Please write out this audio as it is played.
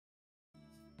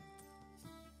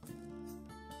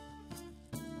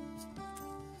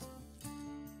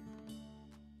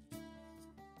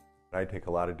I take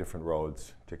a lot of different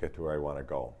roads to get to where I want to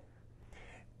go.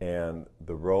 And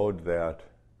the road that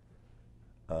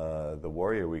the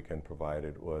Warrior Weekend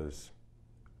provided was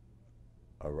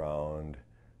around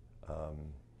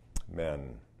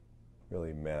men,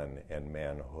 really men and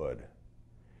manhood.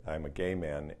 I'm a gay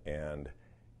man, and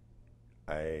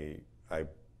I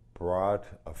brought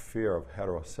a fear of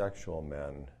heterosexual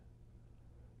men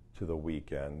to the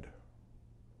weekend.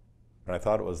 And I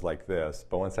thought it was like this,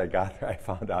 but once I got there, I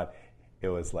found out it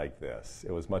was like this.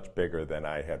 It was much bigger than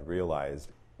I had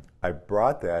realized. I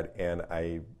brought that, and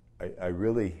I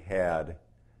really had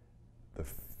the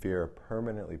fear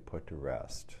permanently put to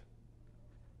rest.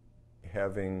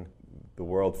 Having the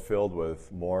world filled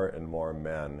with more and more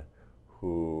men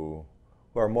who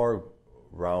are more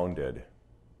rounded,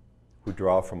 who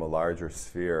draw from a larger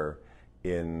sphere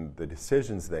in the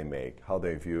decisions they make, how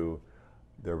they view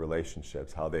their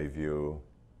relationships, how they view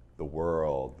the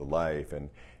world, the life,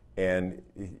 and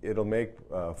it'll make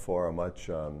for a much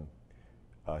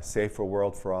safer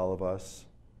world for all of us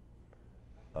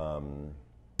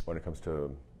when it comes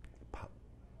to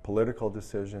political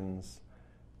decisions,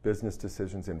 business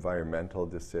decisions, environmental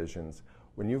decisions.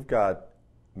 When you've got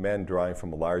men drawing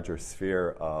from a larger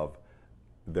sphere of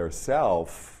their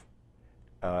self,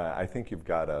 I think you've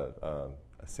got a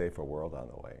safer world on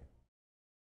the way.